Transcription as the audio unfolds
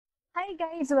Hi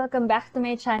guys, welcome back to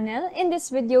my channel. In this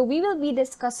video, we will be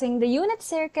discussing the unit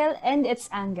circle and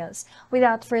its angles.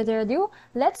 Without further ado,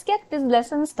 let's get this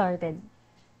lesson started.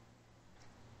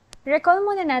 Recall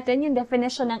muna natin yung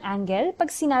definition ng angle.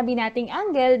 Pag sinabi nating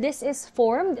angle, this is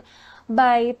formed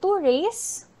by two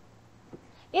rays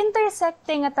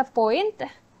intersecting at a point.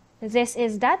 This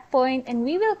is that point and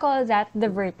we will call that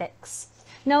the vertex.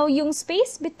 Now, yung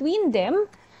space between them,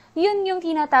 yun yung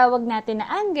tinatawag natin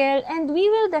na angle, and we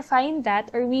will define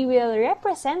that or we will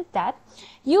represent that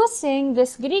using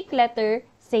this Greek letter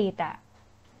theta.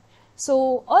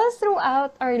 So, all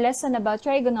throughout our lesson about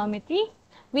trigonometry,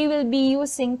 we will be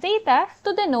using theta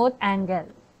to denote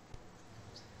angle.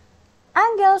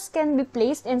 Angles can be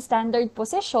placed in standard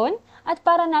position, at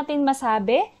para natin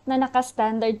masabi na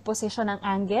naka-standard position ang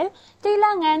angle,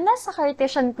 kailangan nasa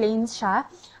Cartesian plane siya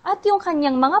at yung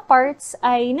kanyang mga parts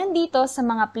ay nandito sa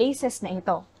mga places na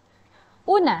ito.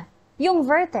 Una, yung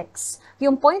vertex,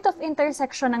 yung point of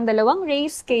intersection ng dalawang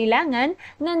rays, kailangan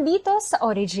nandito sa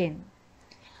origin.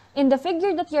 In the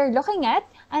figure that you're looking at,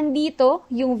 andito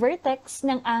yung vertex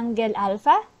ng angle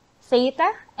alpha,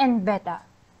 theta, and beta.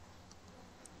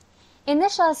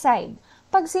 Initial side.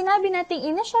 Pag sinabi nating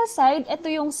initial side,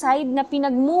 ito yung side na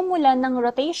pinagmumulan ng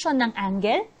rotation ng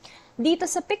angle. Dito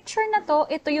sa picture na to,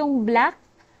 ito yung black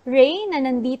ray na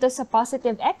nandito sa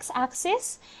positive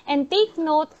x-axis. And take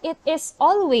note, it is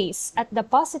always at the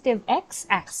positive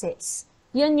x-axis.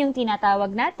 Yun yung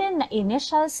tinatawag natin na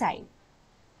initial side.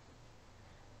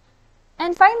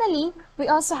 And finally,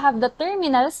 we also have the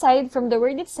terminal side from the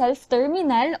word itself,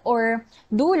 terminal or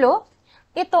dulo.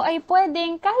 Ito ay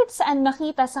pwedeng kahit saan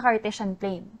makita sa Cartesian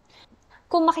plane.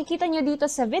 Kung makikita nyo dito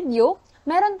sa video,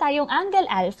 meron tayong angle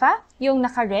alpha, yung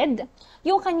naka-red.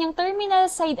 Yung kanyang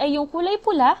terminal side ay yung kulay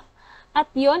pula,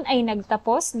 at yon ay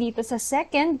nagtapos dito sa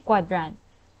second quadrant.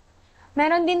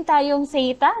 Meron din tayong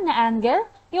theta na angle,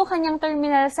 yung kanyang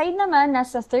terminal side naman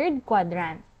nasa third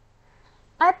quadrant.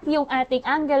 At yung ating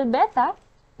angle beta,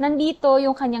 nandito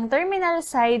yung kanyang terminal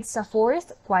side sa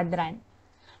fourth quadrant.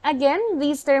 Again,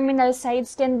 these terminal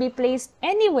sides can be placed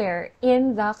anywhere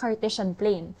in the Cartesian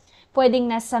plane. Pwedeng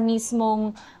nasa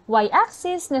mismong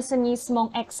y-axis, nasa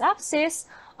mismong x-axis,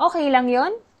 okay lang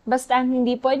yon. Basta ang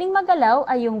hindi pwedeng magalaw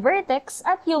ay yung vertex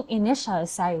at yung initial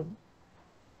side.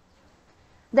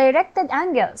 Directed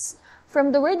angles.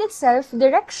 From the word itself,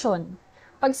 direction.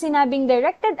 Pag sinabing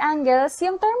directed angles,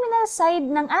 yung terminal side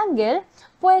ng angle,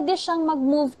 pwede siyang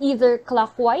mag-move either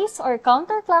clockwise or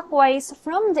counterclockwise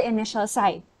from the initial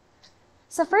side.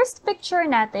 Sa first picture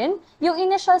natin, yung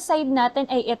initial side natin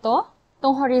ay ito,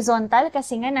 itong horizontal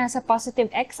kasi nga nasa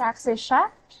positive x-axis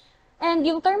siya. And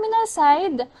yung terminal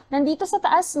side, nandito sa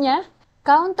taas niya,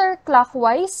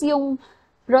 counterclockwise yung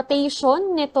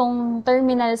rotation nitong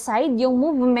terminal side, yung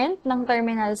movement ng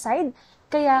terminal side.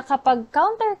 Kaya kapag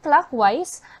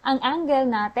counterclockwise, ang angle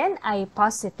natin ay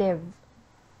positive.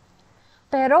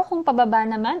 Pero kung pababa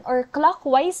naman or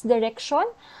clockwise direction,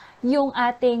 yung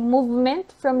ating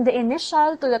movement from the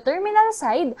initial to the terminal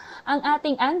side, ang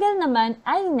ating angle naman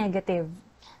ay negative.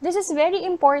 This is very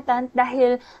important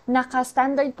dahil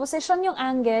naka-standard position yung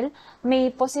angle,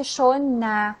 may posisyon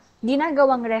na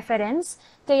ginagawang reference,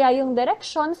 kaya yung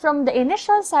direction from the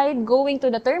initial side going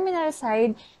to the terminal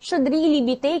side should really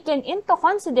be taken into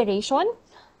consideration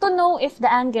to know if the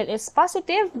angle is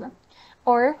positive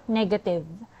or negative.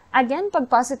 Again, pag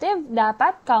positive,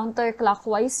 dapat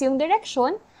counterclockwise yung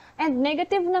direction, and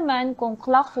negative naman kung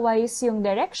clockwise yung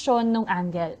direction ng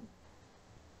angle.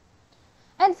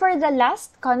 And for the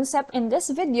last concept in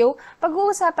this video,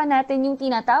 pag-uusapan natin yung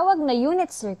tinatawag na unit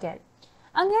circle.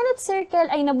 Ang unit circle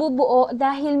ay nabubuo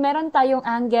dahil meron tayong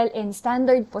angle in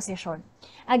standard position.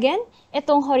 Again,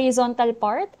 itong horizontal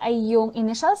part ay yung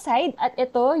initial side at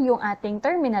ito yung ating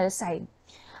terminal side.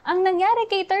 Ang nangyari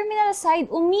kay terminal side,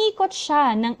 umikot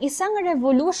siya ng isang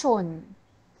revolution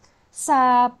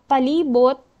sa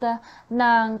palibot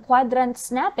ng quadrants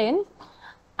natin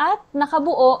at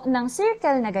nakabuo ng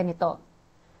circle na ganito.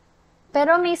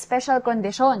 Pero may special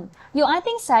condition. Yung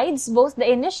ating sides, both the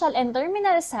initial and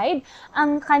terminal side,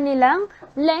 ang kanilang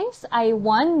length ay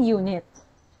 1 unit.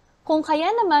 Kung kaya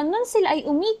naman, nun sila ay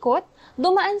umikot,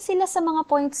 dumaan sila sa mga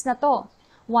points na to.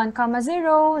 1,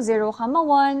 0, 0,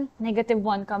 1, negative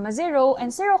 1, 0,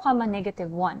 and 0,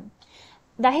 negative 1.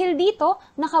 Dahil dito,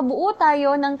 nakabuo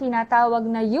tayo ng tinatawag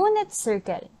na unit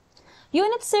circle.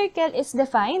 Unit circle is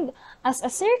defined as a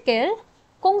circle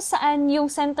kung saan yung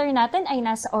center natin ay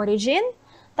nasa origin,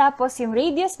 tapos yung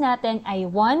radius natin ay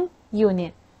 1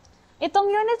 unit. Itong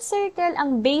unit circle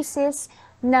ang basis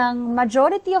ng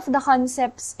majority of the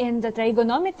concepts in the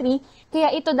trigonometry, kaya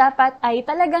ito dapat ay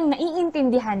talagang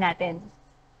naiintindihan natin.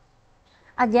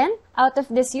 Again, out of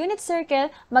this unit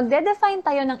circle, magde-define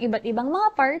tayo ng iba't ibang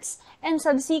mga parts and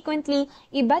subsequently,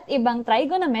 iba't ibang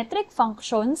trigonometric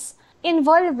functions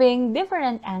involving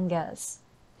different angles.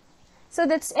 So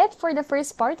that's it for the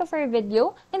first part of our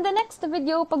video. In the next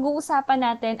video, pag-uusapan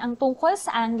natin ang tungkol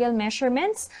sa angle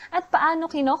measurements at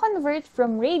paano kino-convert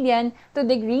from radian to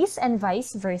degrees and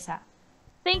vice versa.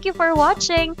 Thank you for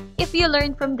watching! If you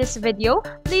learned from this video,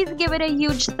 please give it a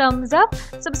huge thumbs up,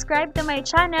 subscribe to my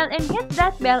channel, and hit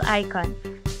that bell icon.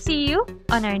 See you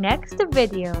on our next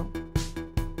video.